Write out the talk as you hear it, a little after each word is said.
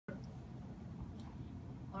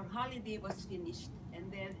our holiday was finished,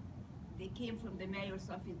 and then they came from the mayor's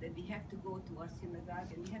office that we have to go to our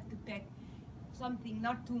synagogue and we have to pack something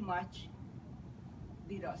not too much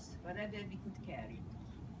with us, whatever we could carry.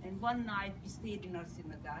 And one night we stayed in our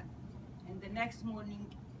synagogue, and the next morning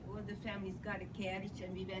all the families got a carriage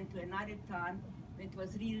and we went to another town that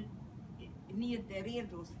was near the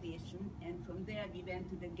railroad station, and from there we went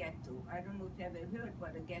to the ghetto. I don't know if you ever heard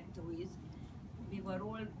what a ghetto is. We were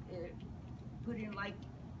all put in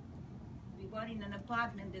we were in an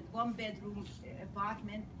apartment, that one bedroom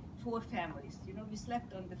apartment, 4 families. You know, we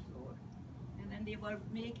slept on the floor. And then they were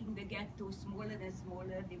making the ghetto smaller and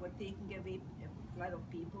smaller. They were taking away a lot of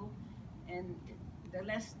people. And the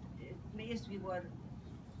last place we were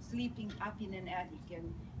sleeping up in an attic, and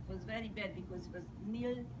it was very bad because it was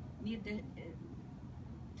near the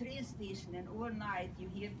train station, and all night you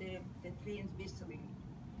hear the trains whistling.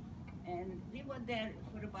 And we were there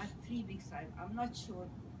for about 3 weeks. I'm not sure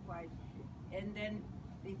why. And then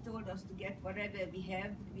they told us to get whatever we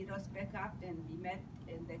have with us back up, and we met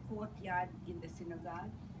in the courtyard in the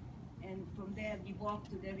synagogue. And from there we walked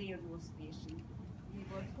to the railroad station. We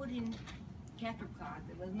were put in cattle cart.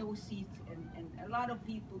 There was no seats, and a lot of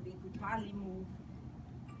people, they could hardly move.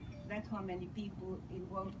 That's how many people in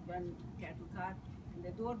one cattle cart. And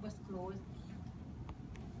the door was closed.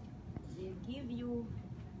 They give you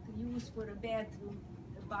to use for a bathroom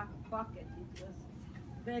a bucket. It was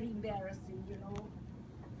very embarrassing, you know.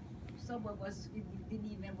 Some of us, we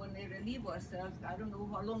didn't even want to relieve ourselves. I don't know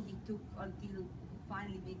how long it took until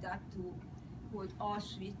finally we got to called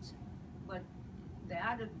Auschwitz, but the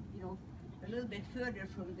other, you know, a little bit further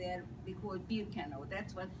from there, we called Birkenau.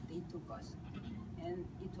 That's what they took us. And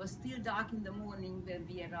it was still dark in the morning when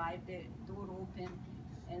we arrived. The door opened,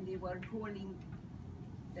 and they were calling.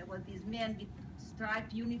 There were these men with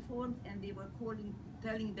striped uniforms, and they were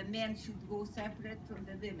telling the men should go separate from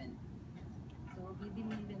the women. So we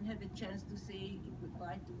didn't even have a chance to say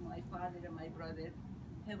goodbye to my father and my brother.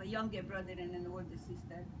 I have a younger brother and an older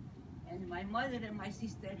sister. And my mother and my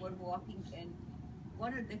sister were walking, and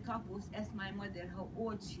one of the couples asked my mother how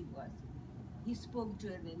old she was. He spoke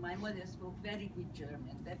German. My mother spoke very good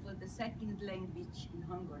German. That was the second language in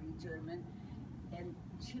Hungary, German. And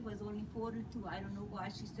she was only 42. I don't know why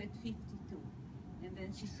she said 52. And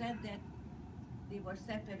then she said that they were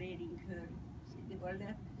separating her. They were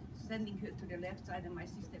sending her to the left side, and my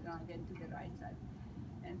sister and I went to the right side.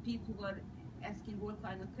 And people were asking all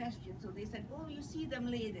kinds of questions. So they said, oh, you see them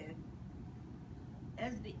later.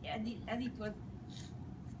 As it was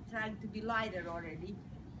trying to be lighter already,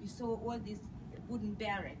 we saw all these wooden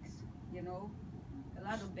barracks, you know, a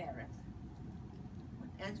lot of barracks.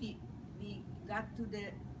 As we got to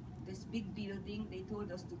this big building, they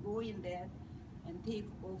told us to go in there and take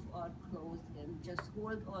off our clothes and just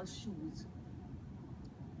hold our shoes.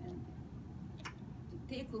 And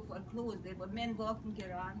to take off our clothes, there were men walking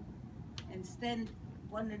around and stand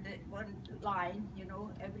one line, you know,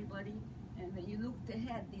 everybody. And when you looked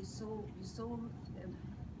ahead, you saw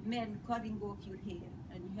men cutting off your hair,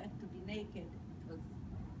 and you had to be naked. It was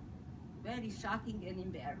very shocking and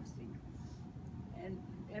embarrassing. And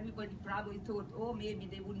everybody probably thought, oh, maybe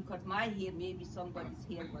they wouldn't cut my hair, maybe somebody's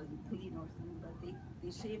hair wasn't clean or something, but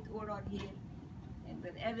they shaved all our hair, and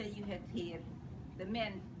whenever you had hair, the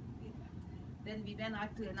men, then we went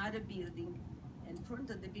out to another building. In front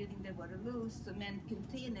of the building there was a little cement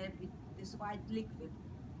container with this white liquid,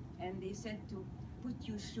 and they said to put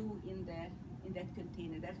your shoe in that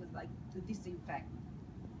container. That was like to disinfect.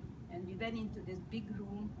 And we went into this big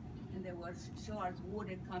room, and there was showers,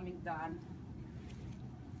 water coming down.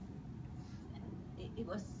 It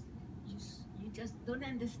was, you just don't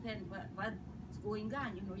understand what's going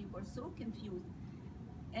on, you know, you were so confused.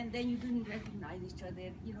 And then you didn't recognize each other,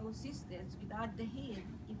 you know, sisters without the hair.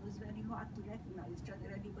 It was very hard to recognize each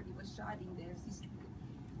other. Everybody was shouting their sister,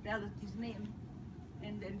 relative's name.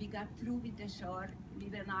 And then we got through with the shower, we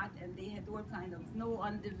went out, and they had all kind of, no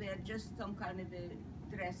underwear, just some kind of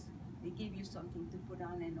a dress. They gave you something to put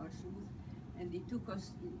on in our shoes. And they took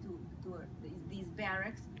us into these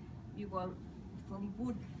barracks. We were from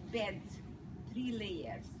wood beds, 3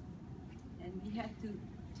 layers. And we had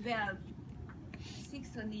 6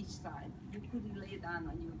 on each side. You couldn't lay down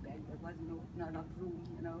on your bed. There was not enough room,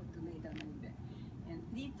 you know, to lay down on your bed. And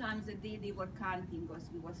 3 times a day they were counting us.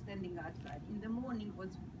 We were standing outside. In the morning it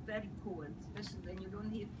was very cold, especially when you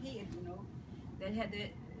don't have hair, you know. They had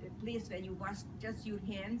a place where you washed just your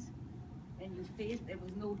hands and your face. There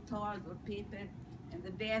was no towels or paper. And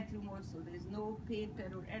the bathroom also, there's no paper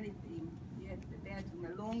or anything. You had the bathroom,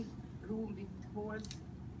 a long room with holes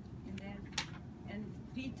in there. And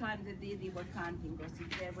 3 times a day they were counting us.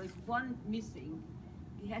 If there was one missing,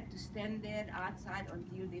 we had to stand there outside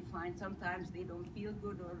until they find, sometimes they don't feel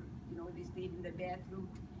good or, they stayed in the bathroom.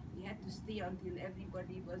 We had to stay until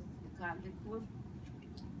everybody was accounted for.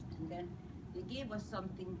 And then they gave us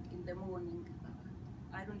something in the morning.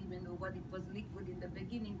 I don't even know what it was, liquid in the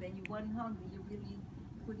beginning. When you weren't hungry, you really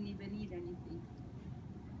couldn't even eat anything.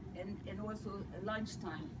 And also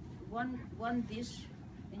lunchtime, one dish,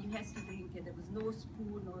 and you had to drink it. There was no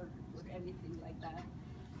spoon or anything like that.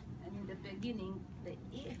 And in the beginning, the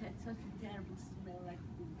air had such a terrible smell, like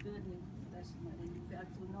this burning flesh smell, and you felt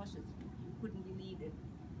so nauseous, you couldn't believe it.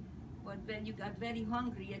 But when you got very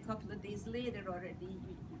hungry, a couple of days later already,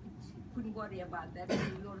 you couldn't worry about that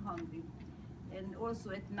when you were hungry. And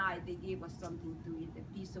also at night, they gave us something to eat,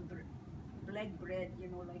 a piece of black bread,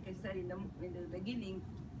 like I said in the beginning,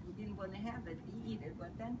 we didn't want to have it, we eat it, but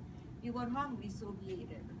then we were hungry, so we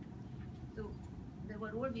ate it. So there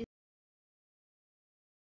were always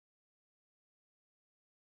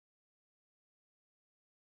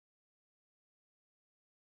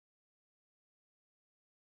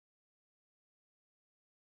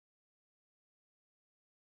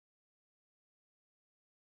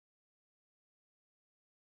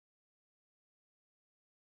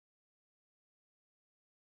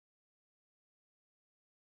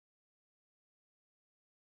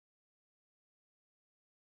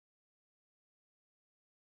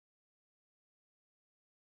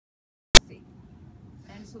sick.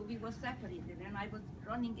 And so we were separated, and I was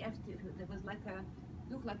running after her. There was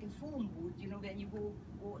looked like a phone booth, when you go,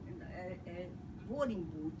 a voting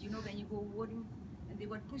booth, when you go voting, and they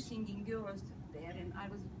were pushing in girls there, and I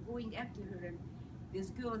was going after her, and this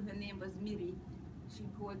girl, her name was Miri, she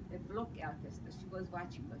called a block orchestra, she was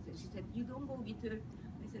watching us, and she said, you don't go with her.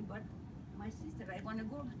 I said, but my sister, I want to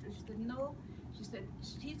go with her. She said, no. She said,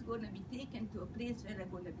 she's going to be taken to a place where there's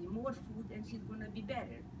going to be more food, and she's going to be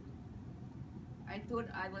better. I thought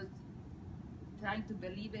I was trying to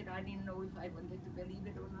believe it. I didn't know if I wanted to believe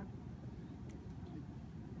it or not.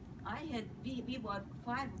 We were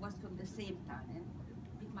 5 of us from the same town, and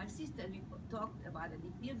with my sister we talked about it.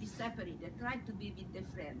 If we'll be separated, tried to be with the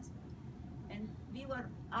friends. And we were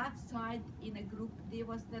outside in a group, they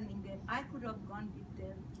were standing there. I could have gone with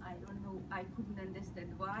them, I don't know, I couldn't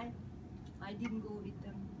understand why. I didn't go with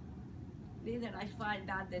them. Later I find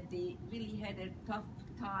out that they really had a tough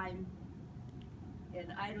time,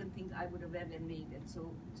 and I don't think I would have ever made it.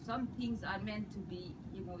 So some things are meant to be,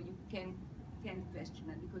 you can't question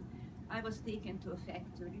it, because I was taken to a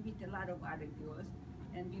factory with a lot of other girls,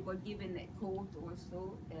 and we were given a coat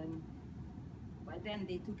also, and by then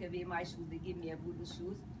they took away my shoes, they gave me a wooden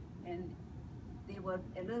shoes, and they were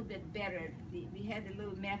a little bit better. We had a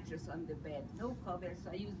little mattress on the bed, no cover,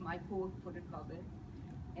 so I used my coat for the cover.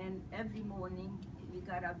 And every morning we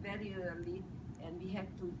got up very early, and we had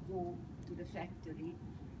to go to the factory.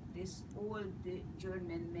 This old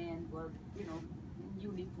German men were, in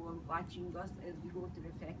uniform, watching us as we go to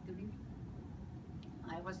the factory.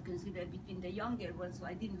 I was considered between the younger ones, so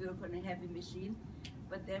I didn't work on a heavy machine,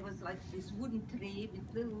 but there was like this wooden tray with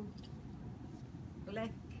little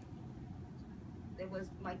black, there was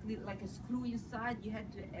like a screw inside. You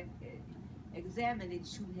had to examine it,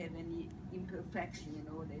 shouldn't have any imperfection,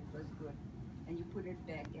 that it was good. And you put it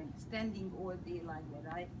back, and standing all day like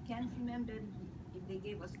that. I can't remember if they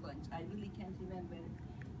gave us lunch. I really can't remember.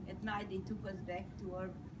 At night they took us back to our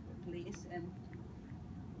place, and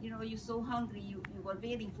you're so hungry, you were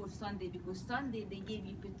waiting for Sunday, because Sunday they gave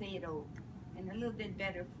you potato and a little bit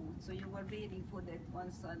better food. So you were waiting for that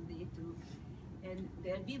one Sunday too. And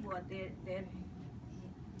there we were,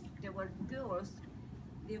 there were girls,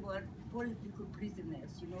 they were political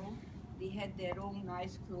prisoners, They had their own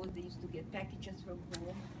nice clothes, they used to get packages from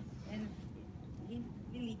home, and he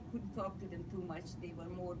really couldn't talk to them too much. They were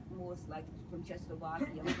more like from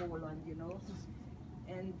Czechoslovakia, Poland,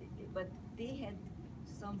 but they had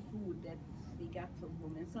some food that they got from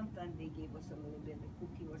home, and sometimes they gave us a little bit, a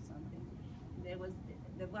cookie or something. There was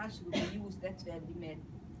the washroom we used, that's where we met.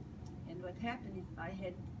 And what happened is I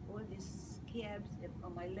had all these scabs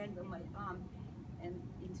on my leg, on my arm, and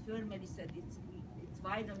infirmary said it's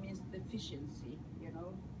vitamins deficiency,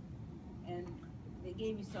 and they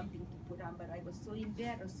gave me something to put on, but I was so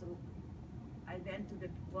embarrassed, so I went to the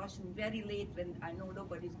washroom very late when I know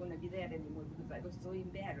nobody's going to be there anymore, because I was so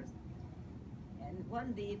embarrassed. And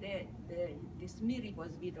one day this Miri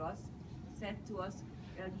was with us, said to us,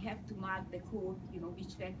 you have to mark the code,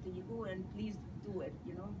 which factory you go, and please do it,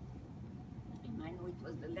 And I know it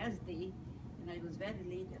was the last day, and I was very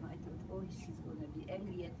late, and I thought, oh, she's going to be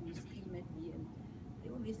angry at me, scream at me. And I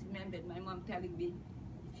always remembered my mom telling me,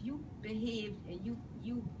 if you behave and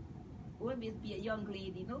you always be a young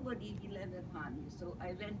lady. Nobody will ever harm you. So I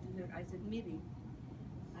went to her. I said, Miri,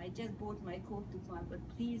 I just bought my coat to tomorrow, but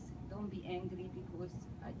please don't be angry because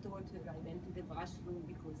I told her I went to the washroom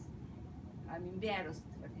because I'm embarrassed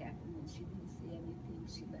what happened, and she didn't say anything.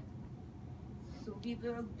 She left. So we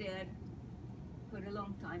worked there for a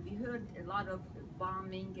long time. We heard a lot of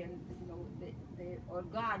bombing, and our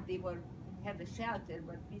guard, they had a shelter,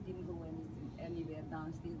 but we didn't go anywhere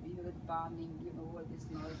downstairs. We heard bombing, all this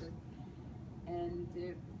noise. And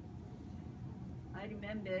I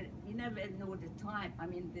remember we never know the time. I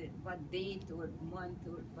mean, what date or month,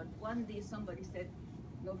 but one day somebody said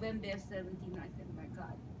November 17. I said, my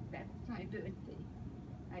God, that's my birthday.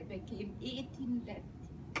 I became 18 that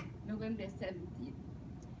November 17.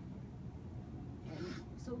 And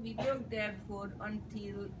so we worked there for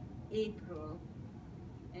until April.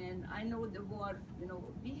 And I know the war,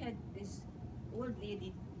 we had this old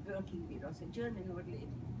lady working with us, a German old lady.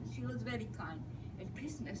 She was very kind. At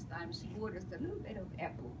Christmas time, she bought us a little bit of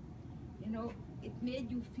apple. It made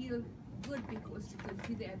you feel good because she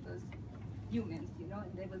considered us humans, and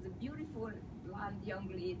there was a beautiful blonde young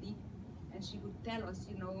lady, and she would tell us,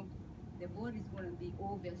 the war is going to be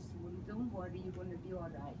over soon. Don't worry, you're going to be all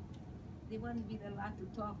right. They weren't really allowed to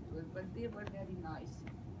talk to us, but they were very nice.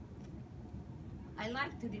 I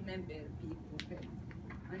like to remember people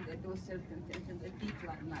under those circumstances that people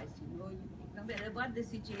are nice, no matter what the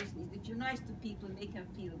situation is. If you're nice to people, make them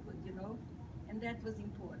feel good, and that was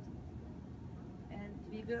important. And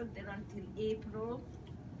we worked there until April,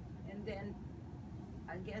 and then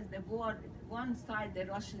I guess the war, one side the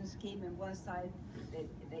Russians came and one side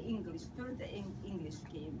the English. First the English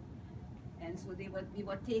came, and so we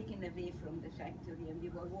were taken away from the factory, and we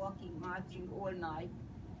were walking, marching all night,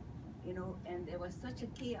 and there was such a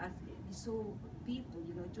chaos. We saw people,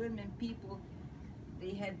 German people,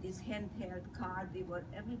 they had this handheld car,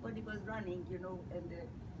 everybody was running, and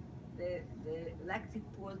the electric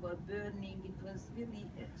poles were burning. It was really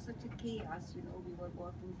such a chaos, we were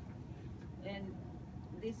walking. And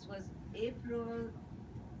this was April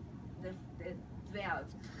the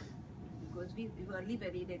 12th, because we were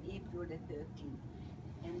liberated April the 13th.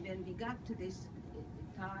 And when we got to this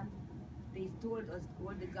town, they told us,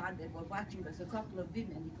 all the guards that were watching us, a couple of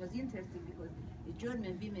women. It was interesting because the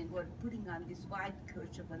German women were putting on this white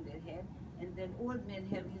kerchief on their head, and then old men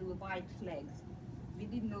have little white flags. We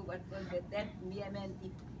didn't know what was that. That meant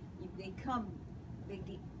if they come,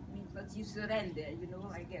 means you surrender,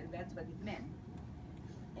 I guess that's what it meant.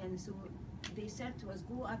 And so they said to us,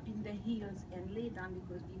 go up in the hills and lay down,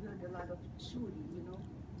 because we heard a lot of shooting,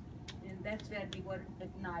 and that's where we were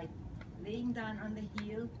at night, laying down on the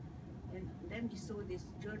hill. And then we saw this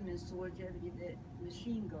German soldier with a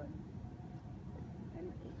machine gun.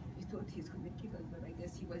 And we thought he's going to kill us, but I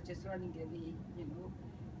guess he was just running away,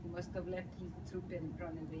 He must have left his troop and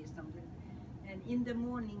run away somewhere. And in the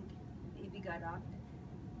morning, we got up,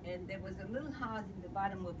 and there was a little house in the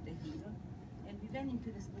bottom of the hill. And we went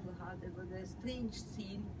into this little house. There was a strange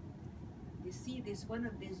scene. You see one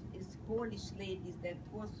of these Polish ladies that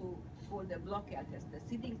also for the blockaders, they're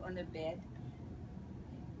sitting on a bed,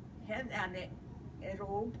 had on a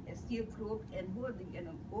robe, a silk robe, and holding an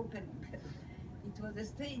open. It was a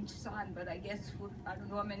strange sign, but I guess for I don't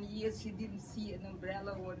know how many years she didn't see an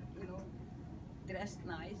umbrella or dressed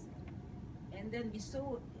nice. And then we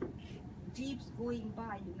saw jeeps going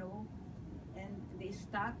by, and they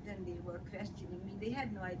stopped and they were questioning me. They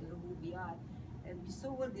had no idea who we are, and we saw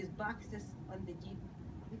all these boxes on the jeep.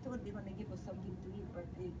 We thought they were going to give us something to eat, but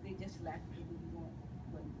they just left. They didn't know.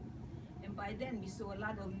 And by then we saw a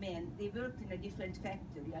lot of men. They worked in a different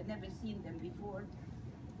factory. I'd never seen them before.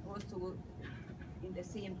 Also in the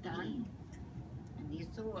same town. And they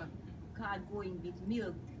saw a car going with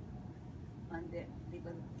milk. And they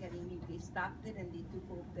were carrying milk. They stopped it and they took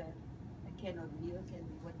off a can of milk, and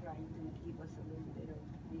they were trying to give us a little bit of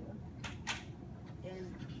milk.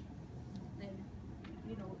 And then,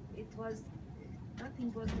 it was,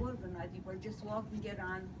 nothing was organized. We were just walking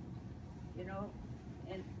around,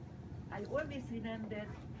 and I always remember,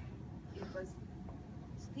 it was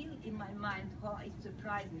still in my mind how it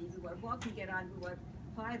surprised me. We were walking around, we were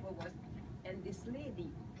 5 of us, and this lady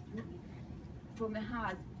from a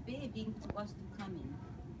house waving to us to come in.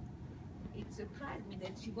 It surprised me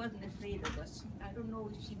that she wasn't afraid of us. I don't know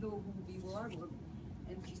if she knew who we were,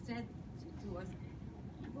 and she said to us,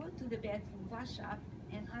 go to the bathroom, wash up,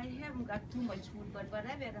 and I haven't got too much food, but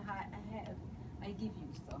whatever I have, I give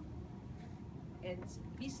you some. And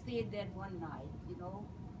we stayed there one night,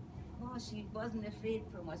 Oh, she wasn't afraid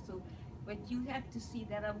from us. So, but you have to see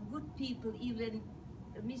there are good people, even in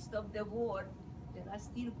the midst of the war. There are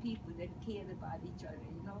still people that care about each other,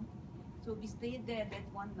 So we stayed there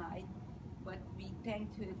that one night, but we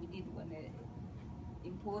thanked her. We didn't want to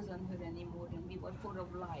impose on her anymore, and we were full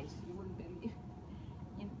of lies. You wouldn't believe.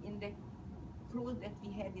 In the clothes that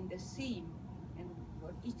we had in the seam, and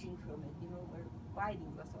were itching from it, were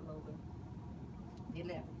biting us all over. They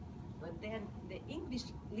left. But then the English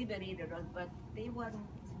liberated us, but they weren't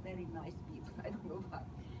very nice people. I don't know why.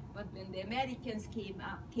 But when the Americans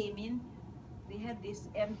came in, they had this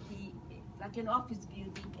empty, like an office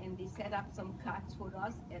building, and they set up some cots for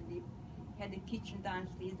us, and they had a kitchen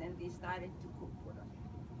downstairs, and they started to cook for us.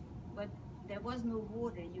 But there was no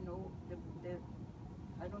water,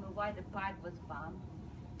 I don't know why the pipe was bombed.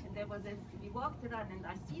 And we walked around, and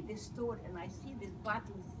I see this store, and I see this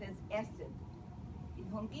bottle that says acid. In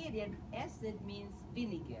Hungarian, acid means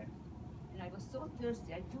vinegar. And I was so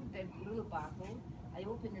thirsty, I took that little bottle, I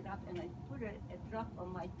opened it up, and I put a drop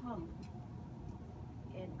on my tongue.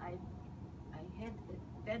 And I had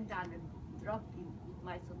bent down and dropped in with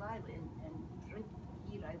my saliva and dripped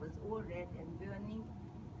here. I was all red and burning.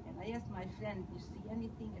 And I asked my friend, "You see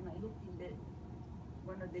anything?" And I looked in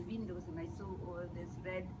one of the windows, and I saw all this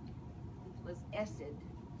red. It was acid,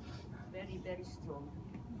 very, very strong.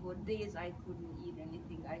 For days I couldn't eat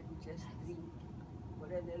anything. I could just drink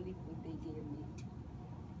whatever liquid they gave me.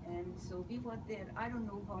 And so we were there, I don't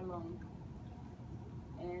know how long.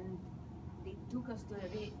 And they took us to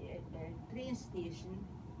a train station.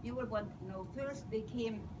 We were first they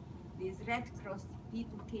came, these Red Cross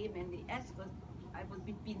people came, and they asked us, I was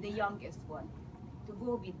between the youngest one, to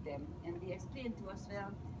go with them. And they explained to us,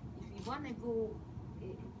 well, if we want to go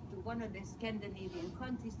to one of the Scandinavian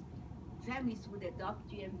countries, families would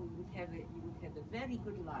adopt you, and you would have a very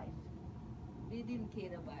good life. We didn't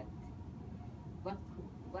care about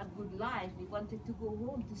what good life. We wanted to go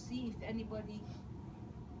home to see if anybody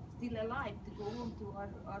still alive, to go home to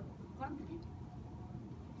our country.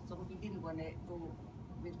 So we didn't want to go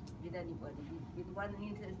with anybody. We weren't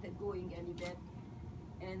interested going anywhere.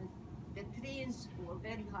 And the trains were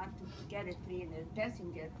very hard to get a train, a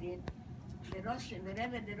passenger train.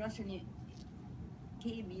 Wherever the Russian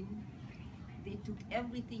came in, they took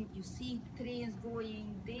everything. You see trains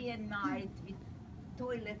going day and night with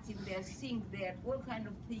toilets in there, sinks there, all kind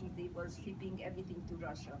of things. They were shipping everything to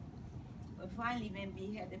Russia. But finally, when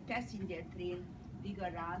we had a passenger train, we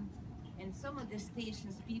got on, and some of the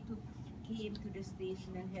stations, people came to the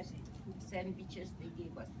station and had food sandwiches they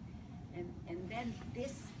gave us. And then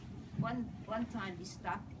this, one time we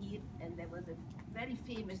stopped here, and there was a very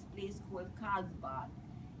famous place called Carlsbad.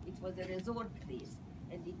 It was a resort place.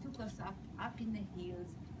 And they took us up in the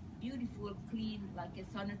hills, beautiful, clean, like a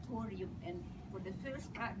sanatorium. And for the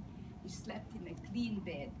first time, we slept in a clean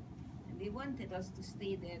bed. And they wanted us to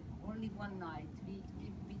stay there only one night. We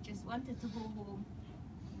just wanted to go home.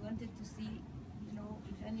 We wanted to see,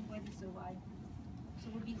 if anybody survived. So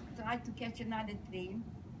we tried to catch another train.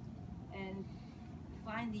 And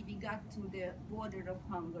finally, we got to the border of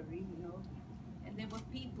Hungary, and there were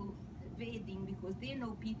people waiting because they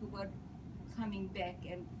know people were coming back,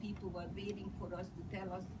 and people were waiting for us to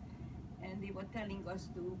tell us, and they were telling us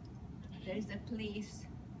there is a place,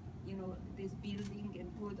 this building,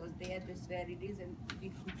 and told us there, that's where it is, and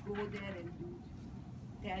we could go there and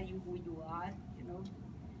tell you who you are,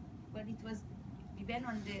 But we went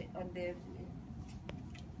on the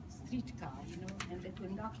streetcar, and the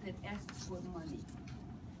conductor asked for money.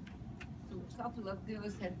 So a couple of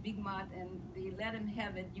girls had big mouth, and they let them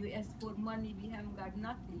have it. You ask for money, we haven't got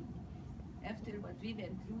nothing. After what we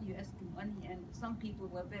went through, you asked for money, and some people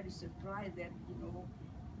were very surprised that,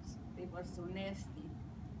 they were so nasty.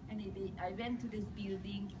 Anyway, I went to this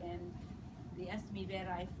building, and they asked me where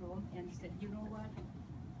I'm from, and he said, you know what?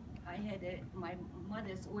 I had my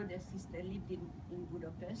mother's older sister lived in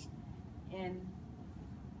Budapest, and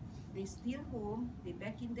they're still home, they're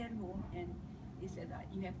back in their home, and they said,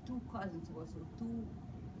 you have two cousins also, two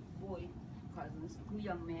boy cousins, two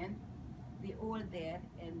young men, they're all there,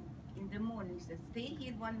 and in the morning, he said, stay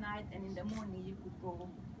here one night, and in the morning you could go,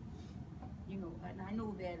 and I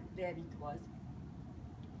know where it was.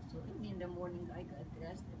 So in the morning I got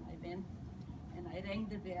dressed, and I went, and I rang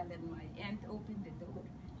the bell, and my aunt opened the door,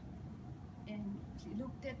 and she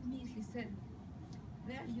looked at me, she said,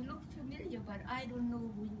 well, you look familiar, but I don't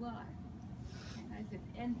know who you are. And I said,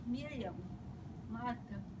 Aunt Miriam,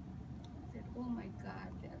 Martha. I said, oh my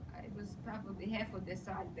God, I was probably half of the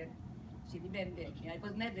size that she remembered me. I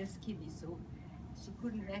was never skinny, so she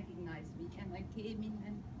couldn't recognize me. And I came in,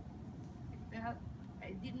 and well,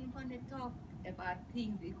 I didn't want to talk about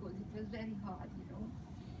things because it was very hard, So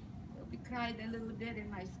we cried a little bit,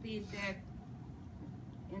 and I stayed there,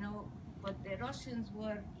 But the Russians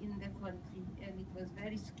were in the country, and it was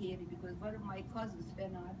very scary because one of my cousins,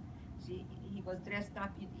 Bernard, he was dressed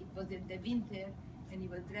up, it was in the winter, and he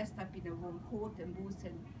was dressed up in a warm coat and boots,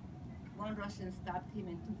 and one Russian stopped him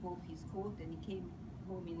and took off his coat, and he came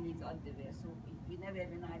home in his underwear. So we never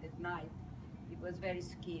went out at night. It was very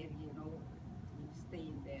scary, you know,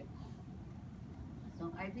 staying there.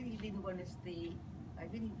 So I really didn't want to stay. I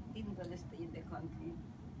really didn't want to stay in the country.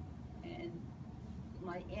 And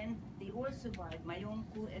my aunt, they all survived. My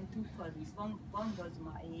uncle and two cousins. One was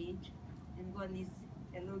my age, and one is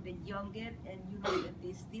a little bit younger. And you know that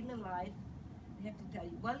they're still alive. I have to tell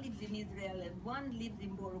you, one lives in Israel and one lives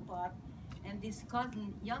in Borough Park. And this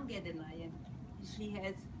cousin, younger than I am, she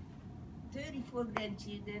has 34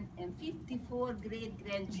 grandchildren and 54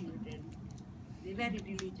 great-grandchildren. They're very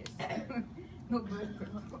religious. No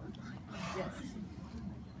broken. Yes.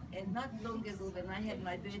 And not long ago, when I had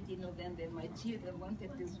my birthday in November, my children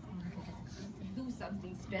wanted to do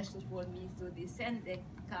something special for me, so they sent a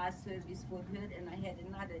car service for her, and I had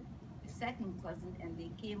a second cousin, and they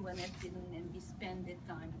came one afternoon, and we spent the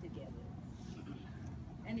time together.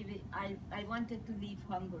 Anyway, I wanted to leave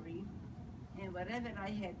Hungary, and wherever I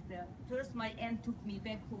had, first my aunt took me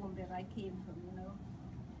back home where I came from, you know,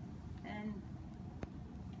 and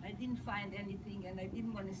I didn't find anything, and I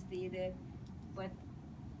didn't want to stay there, but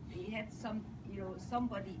they had some, you know,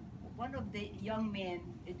 somebody, one of the young men,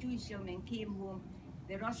 a Jewish young man, came home.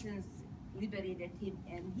 The Russians liberated him,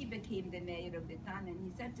 and he became the mayor of the town, and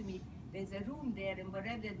he said to me, there's a room there, and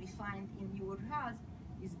whatever we find in your house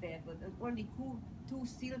is there, but only two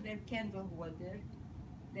silver candle holders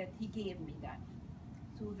that he gave me that.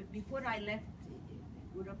 So before I left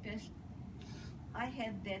Budapest, I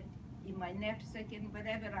had that in my knapsack and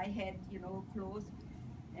whatever I had, you know, clothes,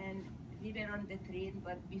 and we were on the train,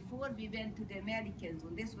 but before we went to the American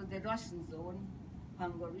zone, this was the Russian zone,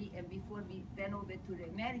 Hungary, and before we went over to the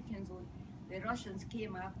American zone, the Russians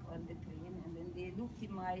came up on the train, and then they looked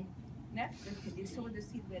in my knapsack, and they saw the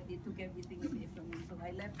silver, they took everything away from me, so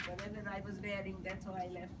I left whatever I was wearing, that's how I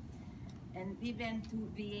left. And we went to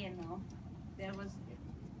Vienna.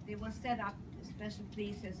 They were set up special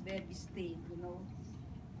places where we stayed, you know,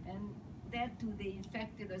 and there too they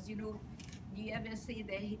infected us, you know. Do you ever see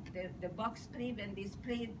the bug spray when they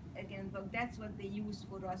sprayed against bug? That's what they used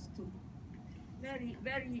for us too. Very,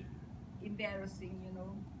 very embarrassing, you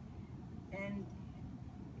know. And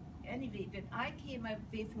anyway, when I came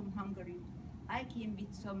away from Hungary, I came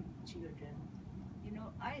with some children. You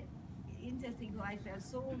know, interesting how I felt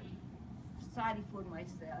so sorry for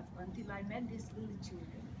myself until I met these little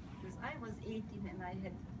children. Because I was 18 and I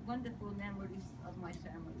had wonderful memories of my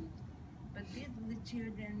family. But these little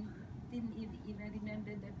children didn't even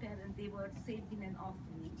remember their parents. They were saved in an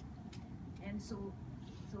orphanage. And so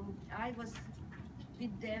I was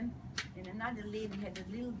with them, and another lady had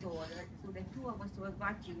a little daughter, so the two of us were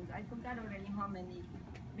watching. I forgot already how many,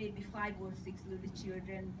 maybe 5 or 6 little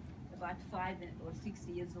children, about 5 or 6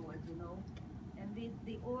 years old, you know. And they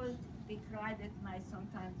cried at night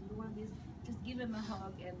sometimes. You always just give them a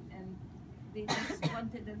hug, and they just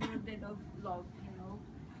wanted a little bit of love, you know.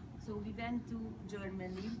 So we went to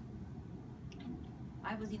Germany.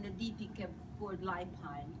 I was in a DP camp called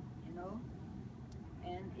Leipheim, you know.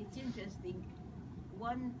 And it's interesting.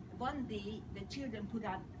 One day the children put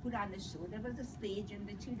on a show. There was a stage and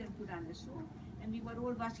the children put on a show, and we were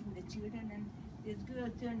all watching the children, and this girl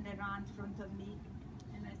turned around in front of me,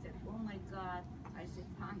 and I said, "Oh my God!" I said,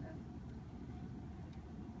 "Hannah,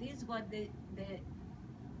 this was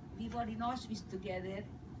we were in Auschwitz together,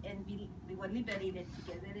 and we were liberated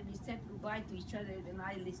together, and we said goodbye to each other, and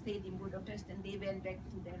I stayed in Budapest, and they went back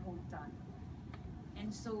to their hometown."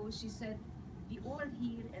 And so she said, "We all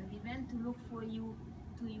here, and we went to look for you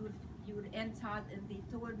to your aunt's house, and they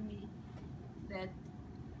told me that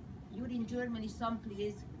you're in Germany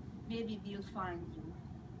someplace, maybe we'll find you."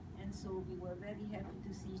 And so we were very happy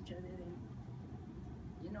to see each other. And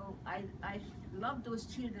you know, I loved those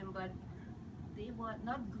children, but they were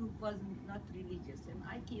not religious, and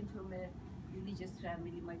I came from a religious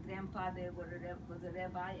family. My grandfather was a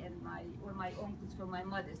rabbi, and all my uncles from my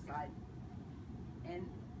mother's side, and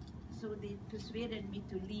so they persuaded me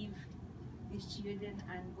to leave these children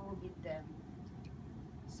and go with them.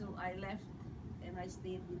 So I left and I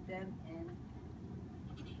stayed with them, and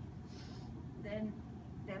then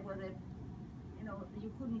there was you know,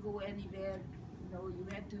 you couldn't go anywhere, you know, you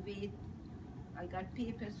had to wait. I got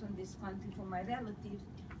papers from this country from my relatives,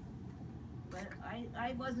 but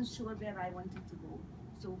I wasn't sure where I wanted to go.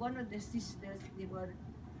 So one of the sisters, there were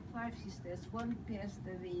 5 sisters, one passed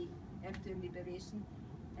away after liberation,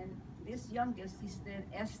 and this younger sister,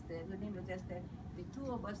 Esther, her name was Esther, the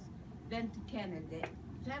two of us went to Canada.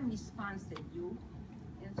 Family sponsored you,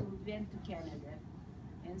 and so we went to Canada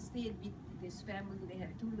and stayed with this family. They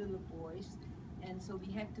had 2 little boys, and so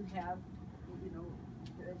we had to have, you know,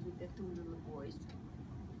 with the 2 little boys.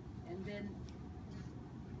 And then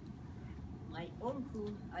my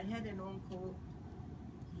uncle, I had an uncle,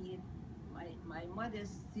 my mother's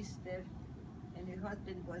sister and her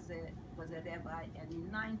husband was a rabbi, and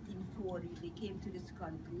in 1940 they came to this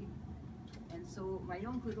country. And so my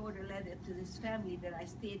uncle wrote a letter to this family that I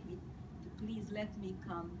stayed with to please let me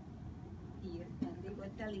come here. And they were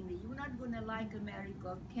telling me, you're not going to like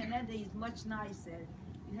America. Canada is much nicer.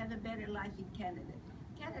 You have a better life in Canada.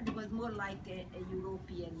 Canada was more like a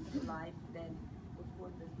European life than, of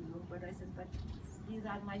course, the Europe. But I said, but these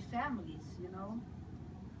are my families, you know.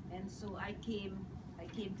 And so I came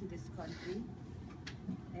to this country,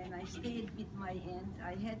 and I stayed with my aunt.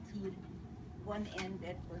 I had here one aunt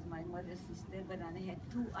that was my mother's sister, but I had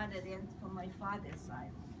 2 other aunts from my father's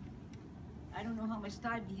side. I don't know how much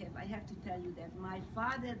time we have. I have to tell you that my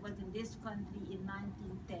father was in this country in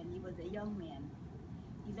 1910. He was a young man.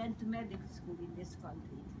 He went to medical school in this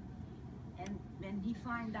country. And when he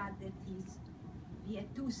found out that he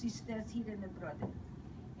had 2 sisters here and a brother,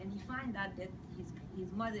 and he found out that his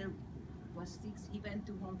mother was sick, he went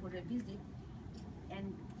to home for a visit,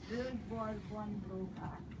 and World War I broke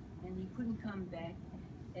out, and he couldn't come back.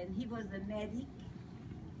 And he was a medic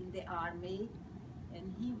in the army,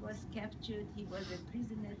 and he was captured. He was a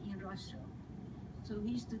prisoner in Russia. So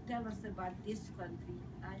he used to tell us about this country.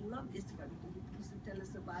 I love this country. He used to tell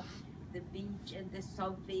us about the beach and the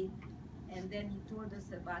subway. And then he told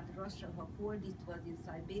us about Russia, how cold it was in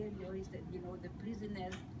Siberia. He said, you know, the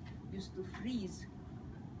prisoners used to freeze.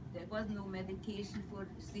 There was no medication for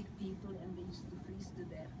sick people, and they used to freeze to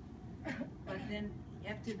death. But then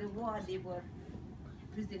after the war, they were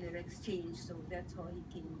prisoner exchange, so that's how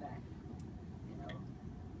he came back, you know.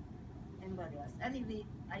 And what else? Anyway,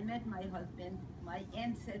 I met my husband. My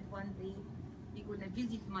aunt said one day, we're going to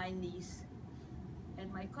visit my niece.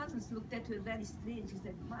 And my cousins looked at her very strange. She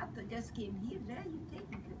said, Martha just came here, where are you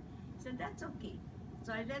taking her? I said, that's okay.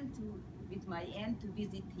 So I went with my aunt to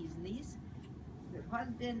visit his niece, her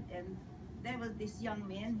husband, and there was this young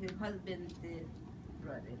man, her husband's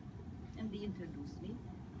brother. And they introduced me.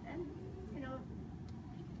 And, you know,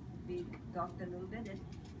 we talked a little bit. And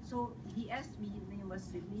so he asked me, his name was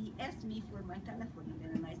Sidney, he asked me for my telephone number.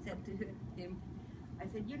 And I said to him, I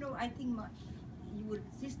said, you know, I think your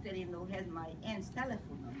sister-in-law has my aunt's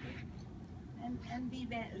telephone number. And we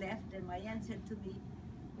left, and my aunt said to me,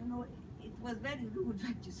 you know, it was very rude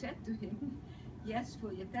what you said to him. He asked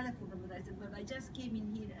for your telephone number. I said, but I just came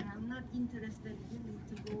in here, and I'm not interested really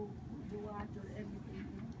to go out or anything. You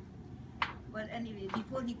know? But anyway,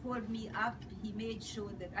 before he called me up, he made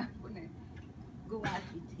sure that I'm going to go out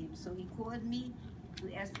with him. So he called me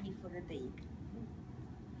to ask me for a date.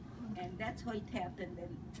 And that's how it happened,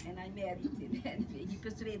 and I married him. Anyway, he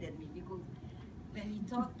persuaded me, because when he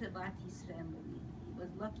talked about his family, he was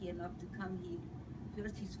lucky enough to come here.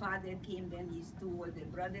 First his father came, then his 2 older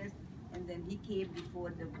brothers, and then he came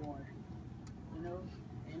before the war, you know.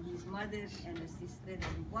 And his mother and a sister,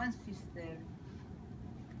 and one sister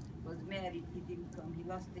was married. He didn't come, he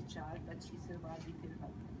lost a child, but she survived with her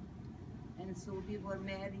husband. And so we were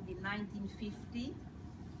married in 1950,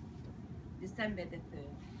 December the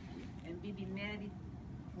 3rd. And we've been married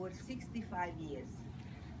for 65 years.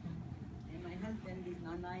 And my husband is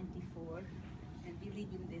now 94, and we live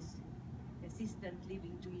in this assistant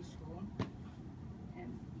living Jewish home.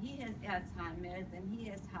 And he has Alzheimer's, and he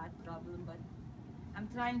has heart problem, but I'm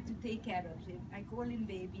trying to take care of him. I call him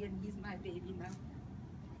baby, and he's my baby now.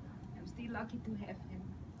 I'm still lucky to have him,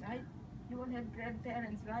 right? You all have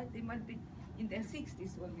grandparents, right? They must be in their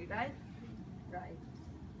 60s only, right? Right.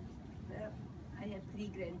 Well, I have 3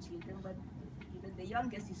 grandchildren, but even the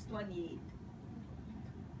youngest is 28,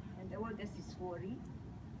 and the oldest is 40.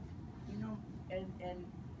 You know, and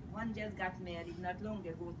one just got married not long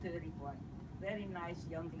ago, 31. Very nice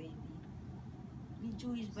young lady. He's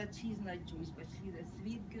Jewish, but she's not Jewish, but she's a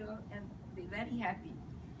sweet girl, and they're very happy.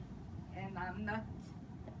 And I'm not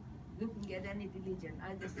looking at any religion.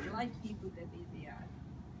 I just like people the way they are.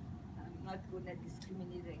 I'm not going to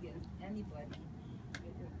discriminate against anybody.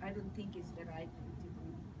 I don't think it's the right thing to do,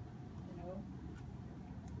 you know.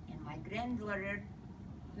 And my granddaughter,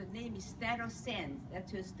 her name is Tara Sands.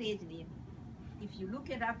 That's her stage name. If you look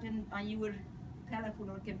it up on your telephone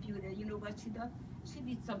or computer, you know what she does? She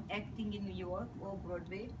did some acting in New York or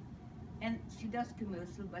Broadway, and she does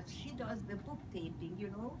commercial, but she does the book taping, you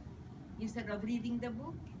know. Instead of reading the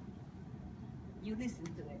book, you listen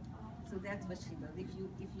to it. So that's what she does. If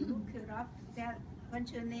you look her up,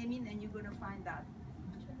 Punch her name in and you're going to find out.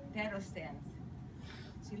 Tara Sands.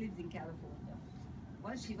 She lives in California.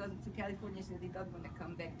 Once she went to California, she said, "They don't want to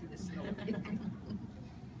come back to the snow."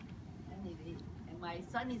 Anyway, and my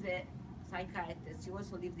son is a psychiatrist. He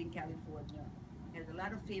also lives in California. Has a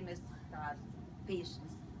lot of famous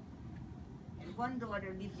patients. And one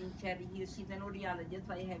daughter lives in Cherry Hill. She's an audiologist,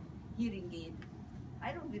 so I have hearing aid.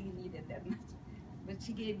 I don't really need it that much, but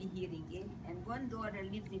she gave me hearing aid. And one daughter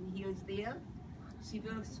lives in Hillsdale. She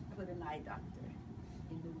works for an eye doctor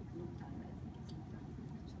in Newtown, I think it's Newtown.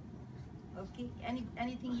 Okay,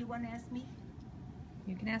 anything you want to ask me?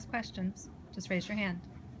 You can ask questions. Just raise your hand.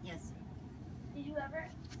 Yes. Did you ever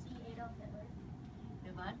see Adolf Hitler?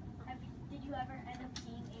 The what? Did you ever end up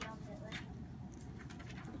seeing Adolf Hitler?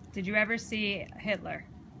 Did you ever see Hitler?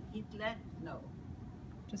 Hitler? No.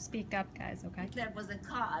 Just speak up, guys, okay? Hitler was a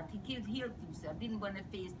coward. He killed himself, didn't want to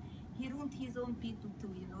face. He ruined his own people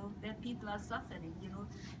too, you know. That people are suffering, you know.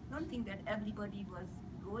 Don't think that everybody was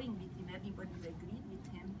going with him, everybody agreed with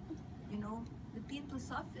him. You know, the people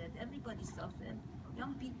suffered, everybody suffered.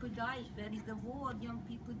 Young people died. There is a war, young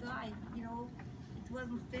people died, you know. It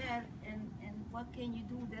wasn't fair, and what can you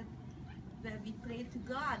do that we pray to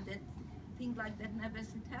God that things like that never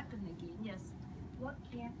should happen again? Yes. What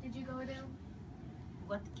camp did you go to?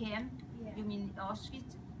 What camp? Yeah. You mean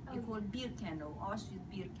Auschwitz? Oh, You call Birkenau, Auschwitz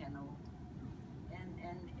Birkenau.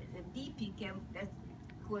 And the DP camp, that's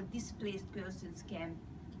called Displaced Persons Camp.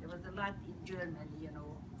 There was a lot in Germany, you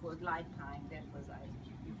know, called Leipheim. That was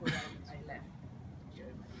before I left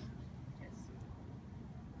Germany. Yes.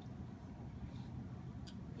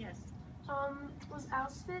 Yes. Was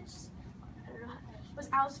Auschwitz? I don't know. Was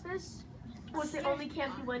Auschwitz? Was the only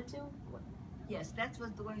camp you went to? Yes, that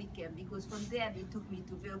was the only camp, because from there they took me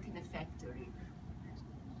to work in a factory.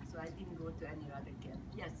 So I didn't go to any other camp.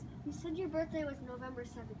 Yes. You said your birthday was November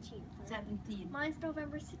 17th. Right? 17. Mine's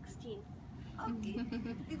November 16th. Okay.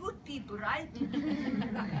 The good people, right?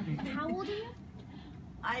 How old are you?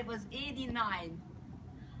 I was 89.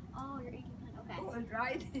 Oh, you're 89. Okay. Old,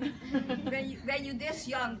 right? when you this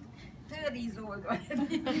young, 30 years old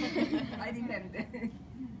already. I remember.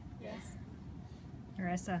 Yes.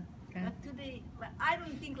 Marissa, go ahead. But today, I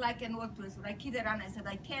don't think like an old person. I kid around and said,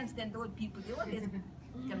 I can't stand old people. They always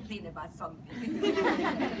complain about something.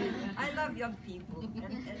 I love young people.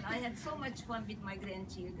 And I had so much fun with my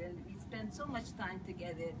grandchildren. We spent so much time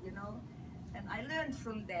together, you know. And I learned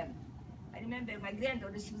from them. I remember my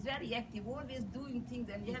granddaughter, she was very active, always doing things,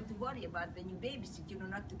 and you have to worry about when you babysit, you know,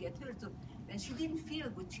 not to get hurt. So when she didn't feel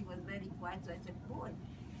good, she was very quiet. So I said, boy,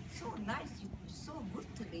 it's so nice, you're so good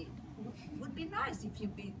today. It would be nice if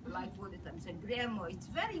you'd be like all the time. I said, Grandma, it's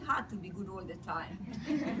very hard to be good all the time.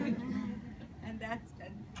 and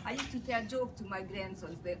I used to tell jokes to my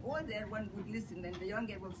grandsons. The older one would listen, and the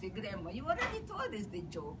younger would say, Grandma, you already told us the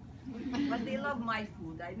joke. But they love my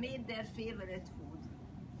food. I made their favorite food.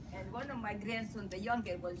 And one of my grandsons, the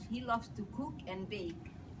younger one, he loves to cook and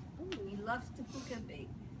bake. He loves to cook and bake.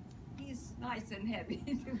 He's nice and heavy.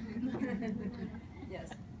 Yes.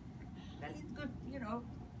 Well, it's good, you know.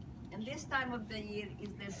 And this time of the year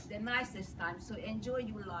is the nicest time, so enjoy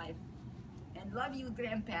your life. And love your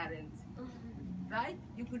grandparents, right?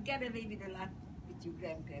 You could get away with a lot with your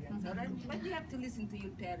grandparents, all right? But you have to listen to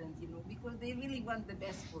your parents, you know, because they really want the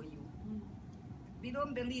best for you. We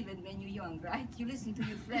don't believe it when you're young, right? You listen to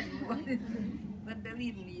your friend more. But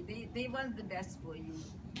believe me, they want the best for you.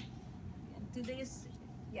 And today's,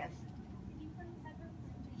 yes.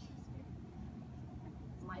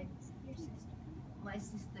 My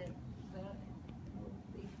sister, well,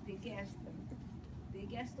 they gassed them. They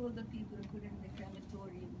gassed all the people and put them in the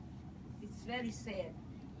crematorium. It's very sad.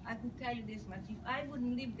 I could tell you this much. If I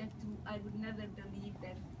wouldn't live that through, I would never believe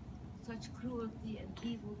that such cruelty and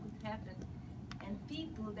evil could happen. And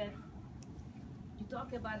people that, you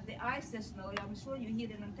talk about the ISIS now, I'm sure you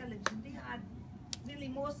hear it on television, they are really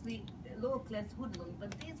mostly low-class hoodlums,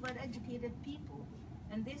 but these were educated people.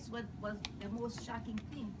 And this was the most shocking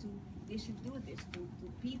thing, they should do this to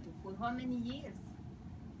people for how many years,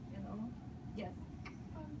 you know? Yes.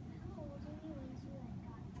 How old were you when you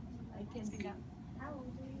got? I can be. How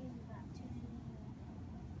old were you when you got to the U.S.?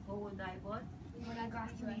 How old I was? When I got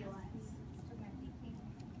to the U.S.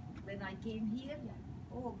 When I came here?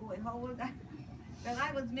 Oh boy, how old I? Well,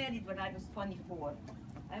 I was married when I was 24.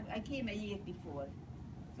 I came a year before,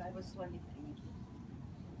 so I was 23.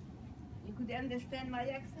 You could understand my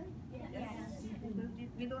accent? Yes. Because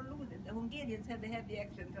we don't lose it. The Hungarians have a heavy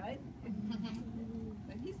accent, right?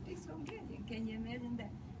 But he speaks Hungarian. Can you imagine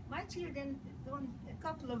that? My children don't, a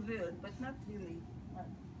couple of words, but not really.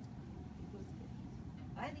 Because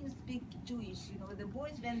I didn't speak Jewish, you know. The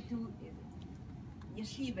boys went to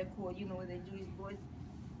yeshiva called, you know, the Jewish boys.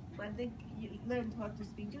 But they learned how to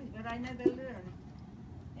speak Jewish, but I never learned.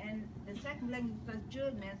 And the second language was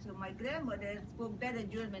German, so my grandmother spoke better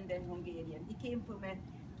German than Hungarian. He came from a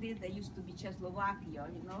place that used to be Czechoslovakia,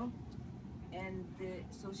 you know, and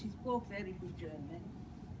so she spoke very good German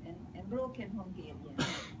and broken Hungarian.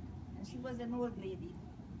 And she was an old lady.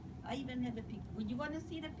 I even have a picture. Would you want to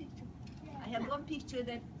see the picture? I have one picture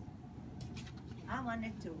that I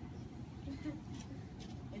wanted to.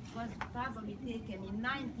 It was probably taken in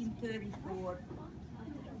 1934.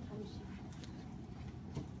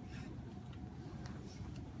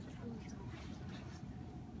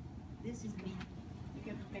 This is me.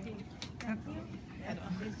 Okay. That's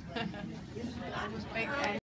this one. This one.